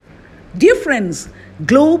Dear friends,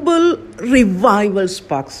 global revival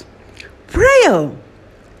sparks. Prayer.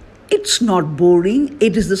 It's not boring,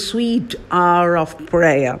 it is the sweet hour of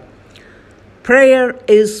prayer. Prayer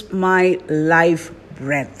is my life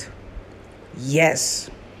breath. Yes,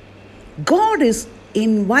 God is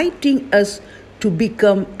inviting us to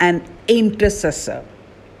become an intercessor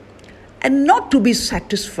and not to be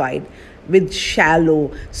satisfied with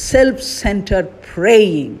shallow, self-centered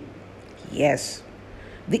praying. Yes,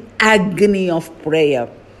 the agony of prayer.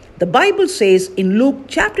 The Bible says in Luke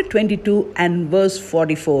chapter 22 and verse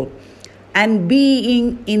 44, and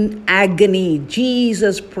being in agony,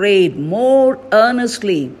 Jesus prayed more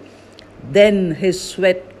earnestly. Then his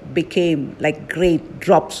sweat became like great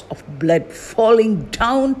drops of blood falling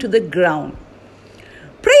down to the ground.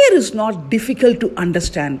 Prayer is not difficult to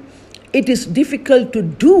understand. It is difficult to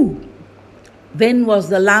do. When was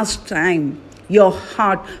the last time your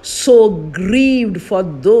heart so grieved for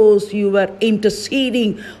those you were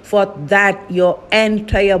interceding for that your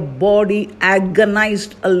entire body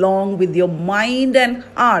agonized along with your mind and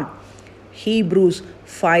heart? Hebrews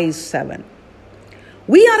 5:7.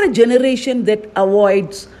 We are a generation that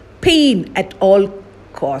avoids pain at all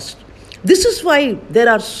cost. This is why there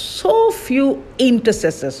are so few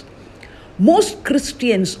intercessors. Most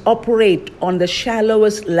Christians operate on the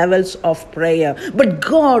shallowest levels of prayer, but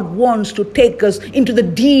God wants to take us into the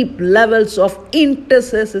deep levels of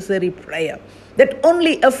intercessory prayer that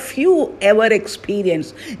only a few ever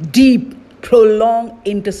experience. Deep, prolonged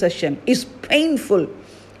intercession is painful.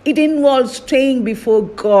 It involves staying before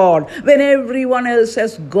God when everyone else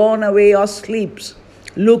has gone away or sleeps.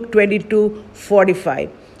 Luke 22:45.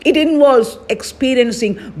 It involves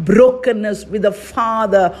experiencing brokenness with the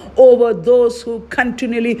Father over those who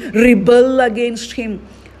continually rebel against Him.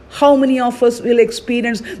 How many of us will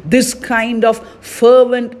experience this kind of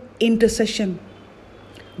fervent intercession?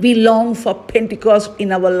 We long for Pentecost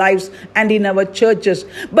in our lives and in our churches,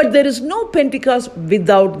 but there is no Pentecost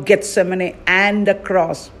without Gethsemane and the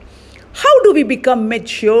cross. How do we become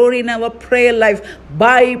mature in our prayer life?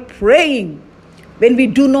 By praying. When we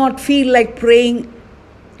do not feel like praying,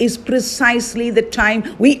 is precisely the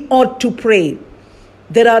time we ought to pray.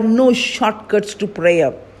 There are no shortcuts to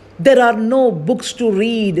prayer. There are no books to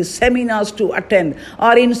read, seminars to attend,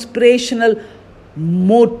 or inspirational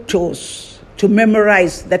mottos to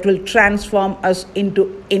memorize that will transform us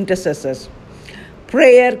into intercessors.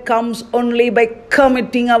 Prayer comes only by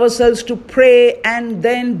committing ourselves to pray and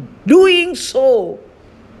then doing so.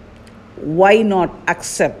 Why not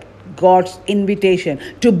accept God's invitation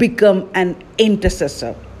to become an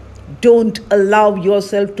intercessor? Don't allow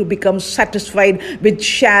yourself to become satisfied with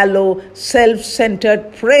shallow,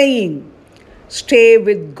 self-centered praying. Stay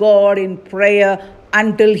with God in prayer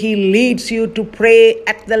until He leads you to pray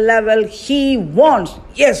at the level He wants.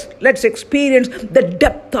 Yes, let's experience the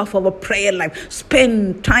depth of our prayer life.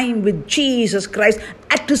 Spend time with Jesus Christ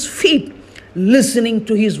at His feet, listening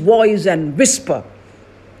to His voice and whisper.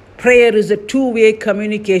 Prayer is a two-way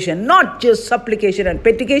communication, not just supplication and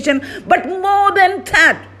petition, but more than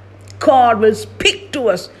that. God will speak to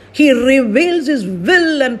us. He reveals His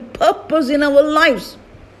will and purpose in our lives.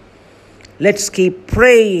 Let's keep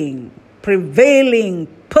praying, prevailing,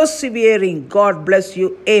 persevering. God bless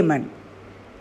you. Amen.